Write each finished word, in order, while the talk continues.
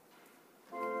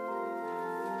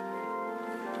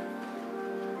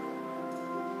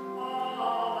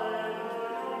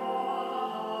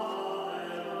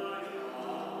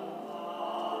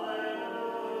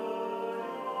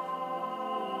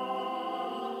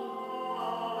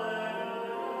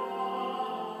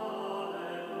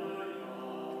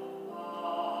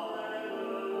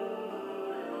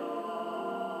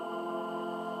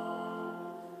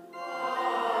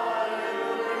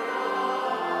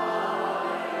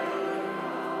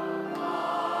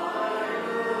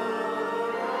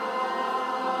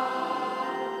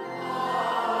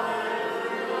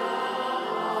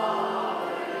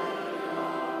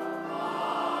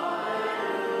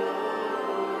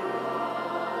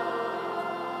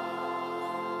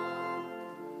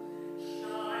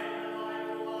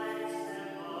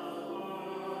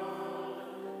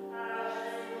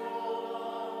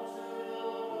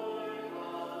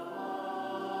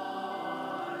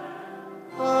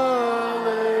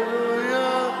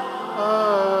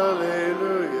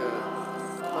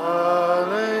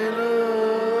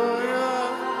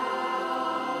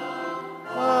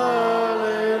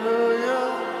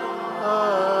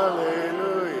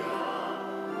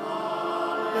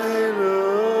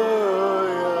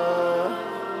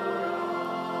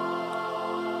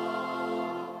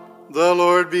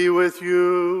be with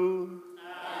you.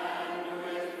 And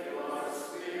with your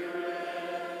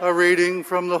spirit. A reading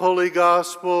from the Holy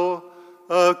Gospel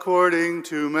according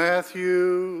to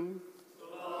Matthew.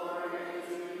 Glory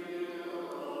to you, O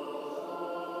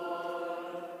Lord.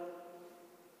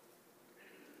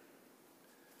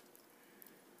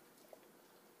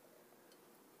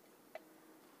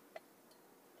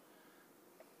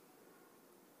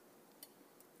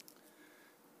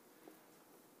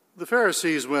 The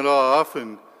Pharisees went off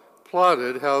and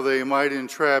plotted how they might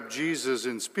entrap Jesus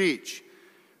in speech.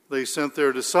 They sent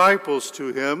their disciples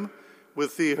to him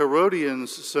with the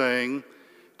Herodians, saying,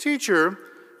 "Teacher,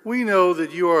 we know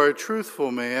that you are a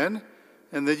truthful man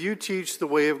and that you teach the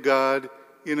way of God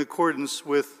in accordance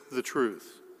with the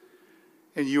truth.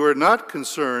 And you are not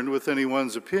concerned with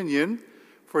anyone's opinion,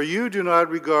 for you do not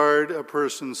regard a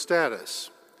person's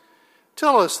status.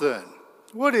 Tell us then,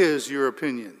 what is your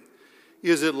opinion?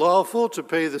 Is it lawful to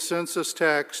pay the census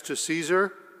tax to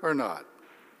Caesar or not?"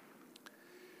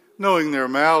 Knowing their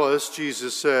malice,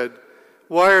 Jesus said,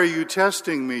 "Why are you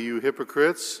testing me, you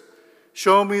hypocrites?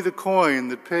 Show me the coin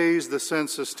that pays the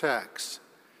census tax."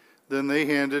 Then they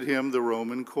handed him the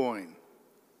Roman coin.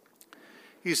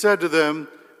 He said to them,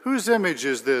 "Whose image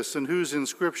is this and whose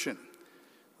inscription?"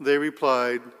 They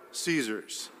replied,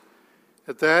 "Caesar's."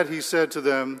 At that he said to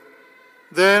them,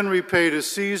 "Then repay to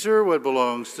Caesar what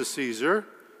belongs to Caesar,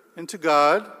 and to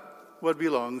God what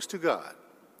belongs to God."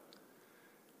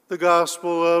 The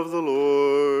Gospel of the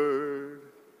Lord.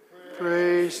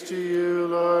 Praise to you,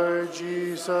 Lord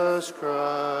Jesus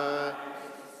Christ.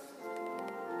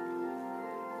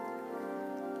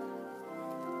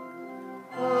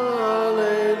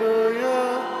 Alleluia,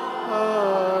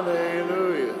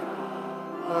 alleluia,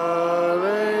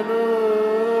 alleluia,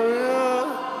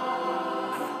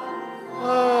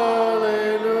 alleluia,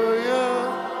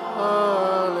 alleluia,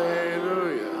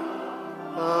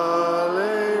 alleluia.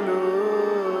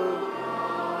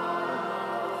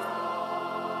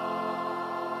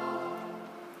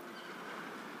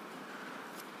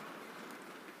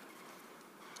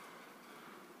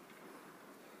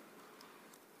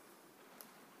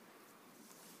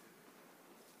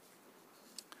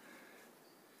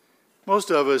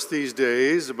 Most of us these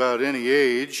days, about any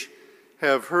age,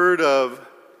 have heard of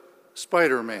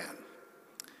Spider-Man.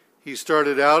 He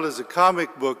started out as a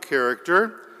comic book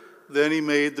character, then he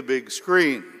made the big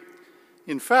screen.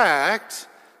 In fact,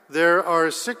 there are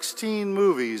 16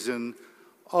 movies, and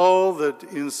all that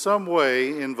in some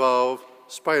way involve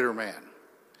Spider-Man.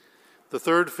 The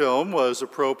third film was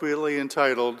appropriately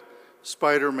entitled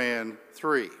Spider-Man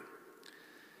 3.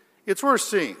 It's worth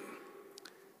seeing.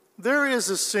 There is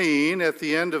a scene at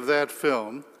the end of that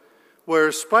film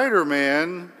where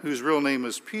Spider-Man, whose real name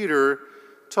is Peter,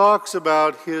 talks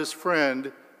about his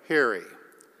friend Harry.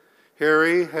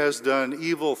 Harry has done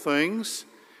evil things.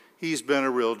 He's been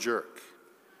a real jerk.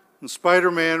 And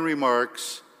Spider-Man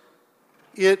remarks,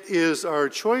 "It is our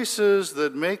choices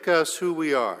that make us who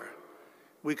we are.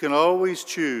 We can always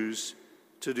choose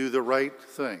to do the right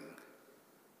thing."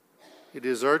 It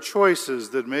is our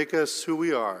choices that make us who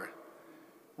we are.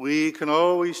 We can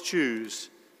always choose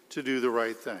to do the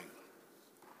right thing.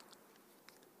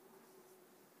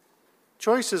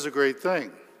 Choice is a great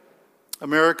thing.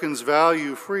 Americans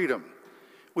value freedom.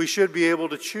 We should be able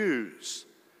to choose.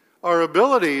 Our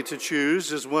ability to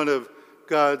choose is one of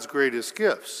God's greatest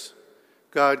gifts.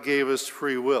 God gave us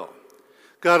free will.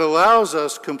 God allows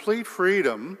us complete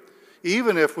freedom,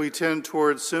 even if we tend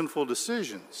towards sinful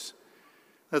decisions.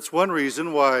 That's one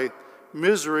reason why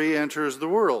misery enters the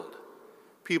world.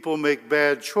 People make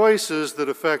bad choices that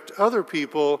affect other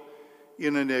people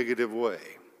in a negative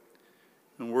way.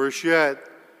 And worse yet,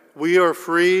 we are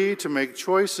free to make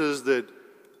choices that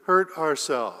hurt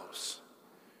ourselves.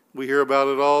 We hear about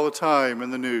it all the time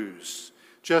in the news,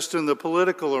 just in the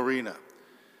political arena.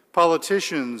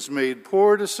 Politicians made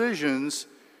poor decisions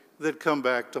that come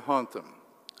back to haunt them.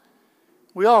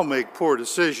 We all make poor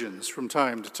decisions from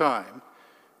time to time.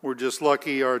 We're just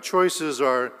lucky our choices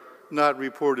are not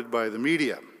reported by the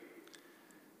media.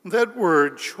 That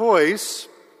word choice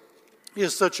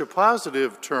is such a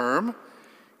positive term,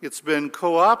 it's been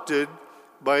co-opted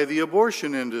by the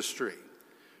abortion industry.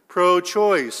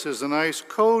 Pro-choice is a nice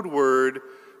code word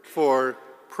for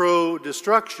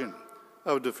pro-destruction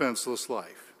of defenseless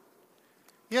life.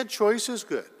 Yet choice is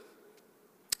good.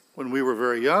 When we were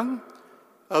very young,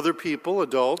 other people,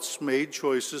 adults, made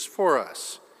choices for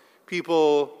us.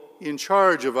 People in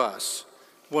charge of us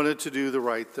wanted to do the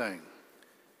right thing.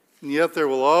 And yet there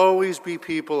will always be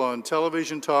people on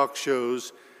television talk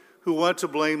shows who want to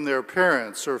blame their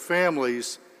parents or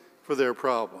families for their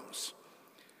problems.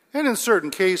 And in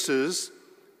certain cases,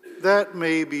 that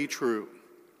may be true.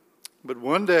 But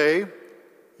one day,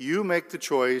 you make the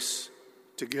choice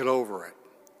to get over it.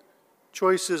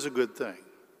 Choice is a good thing.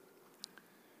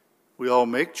 We all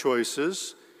make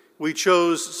choices. We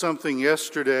chose something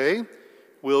yesterday,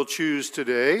 we'll choose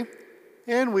today,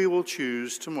 and we will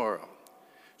choose tomorrow.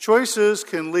 Choices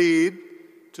can lead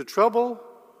to trouble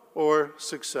or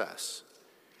success.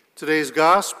 Today's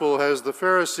gospel has the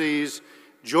Pharisees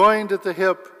joined at the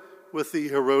hip with the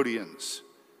Herodians,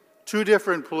 two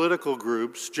different political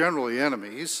groups, generally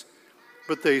enemies,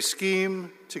 but they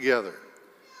scheme together.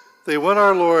 They want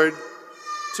our Lord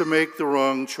to make the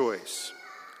wrong choice.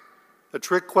 A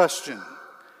trick question.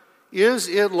 Is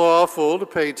it lawful to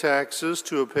pay taxes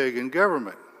to a pagan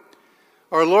government?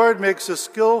 Our Lord makes a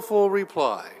skillful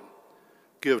reply.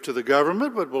 Give to the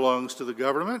government what belongs to the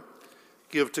government.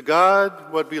 Give to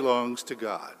God what belongs to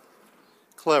God.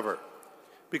 Clever,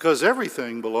 because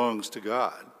everything belongs to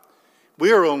God.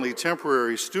 We are only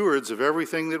temporary stewards of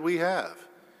everything that we have,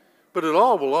 but it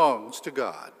all belongs to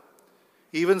God.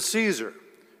 Even Caesar,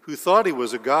 who thought he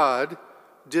was a god,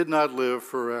 did not live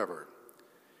forever.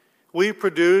 We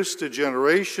produced a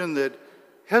generation that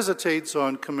hesitates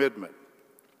on commitment.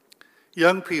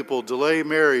 Young people delay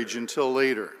marriage until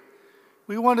later.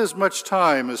 We want as much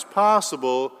time as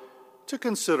possible to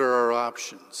consider our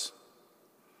options.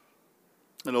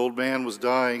 An old man was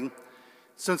dying.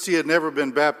 Since he had never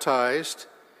been baptized,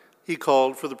 he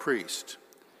called for the priest.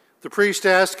 The priest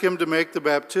asked him to make the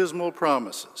baptismal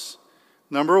promises.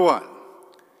 Number 1,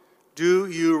 do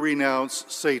you renounce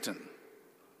Satan?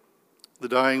 The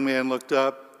dying man looked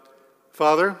up.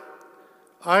 Father,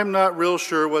 I'm not real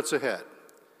sure what's ahead.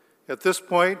 At this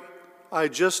point, I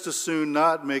just as soon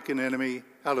not make an enemy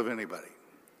out of anybody.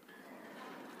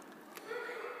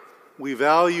 We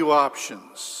value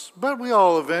options, but we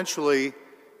all eventually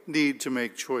need to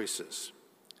make choices.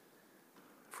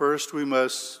 First, we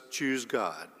must choose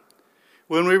God.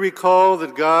 When we recall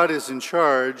that God is in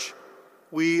charge,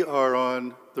 we are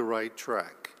on the right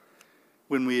track.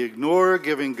 When we ignore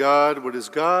giving God what is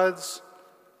God's,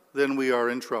 then we are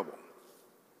in trouble.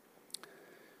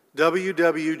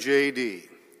 WWJD.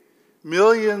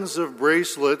 Millions of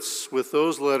bracelets with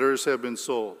those letters have been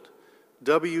sold.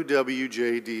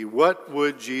 WWJD. What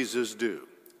would Jesus do?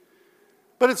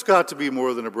 But it's got to be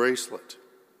more than a bracelet.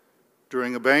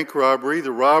 During a bank robbery,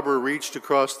 the robber reached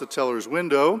across the teller's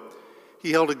window.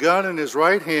 He held a gun in his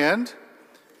right hand.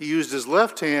 He used his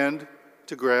left hand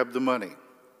to grab the money.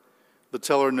 The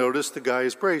teller noticed the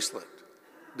guy's bracelet.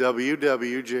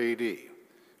 WWJD.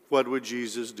 What would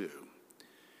Jesus do?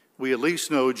 We at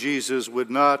least know Jesus would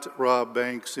not rob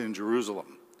banks in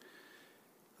Jerusalem.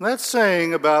 And that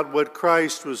saying about what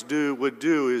Christ would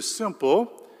do is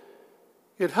simple.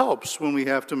 It helps when we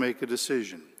have to make a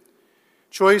decision.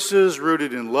 Choices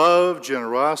rooted in love,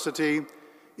 generosity,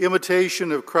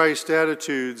 imitation of Christ's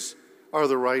attitudes are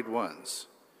the right ones.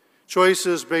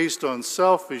 Choices based on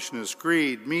selfishness,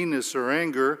 greed, meanness, or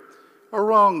anger are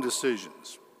wrong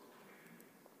decisions.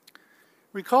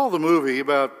 Recall the movie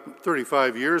about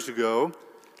 35 years ago,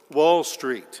 Wall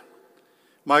Street.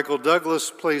 Michael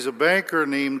Douglas plays a banker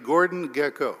named Gordon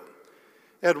Gekko.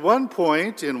 At one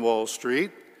point in Wall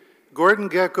Street, Gordon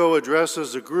Gekko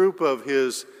addresses a group of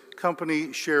his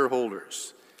company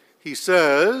shareholders. He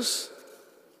says,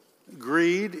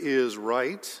 greed is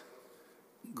right.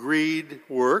 Greed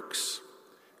works.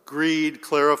 Greed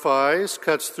clarifies,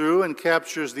 cuts through, and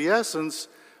captures the essence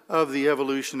of the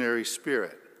evolutionary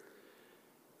spirit.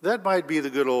 That might be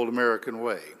the good old American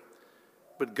way,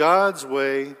 but God's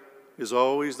way is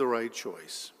always the right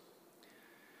choice.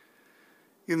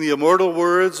 In the immortal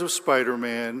words of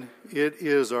Spider-Man, it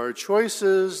is our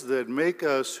choices that make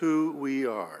us who we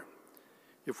are.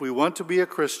 If we want to be a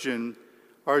Christian,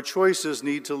 our choices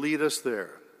need to lead us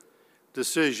there.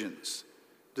 Decisions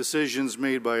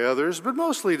made by others, but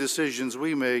mostly decisions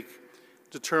we make,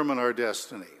 determine our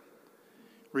destiny.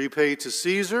 Repay to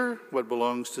Caesar what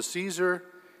belongs to Caesar,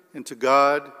 and to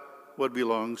God what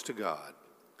belongs to God.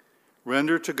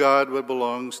 Render to God what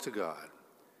belongs to God.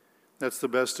 That's the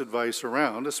best advice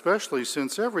around, especially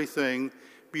since everything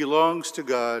belongs to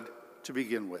God to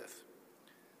begin with.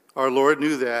 Our Lord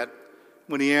knew that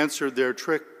when he answered their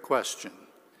trick question,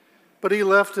 but he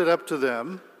left it up to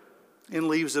them and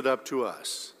leaves it up to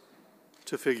us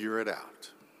to figure it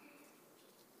out.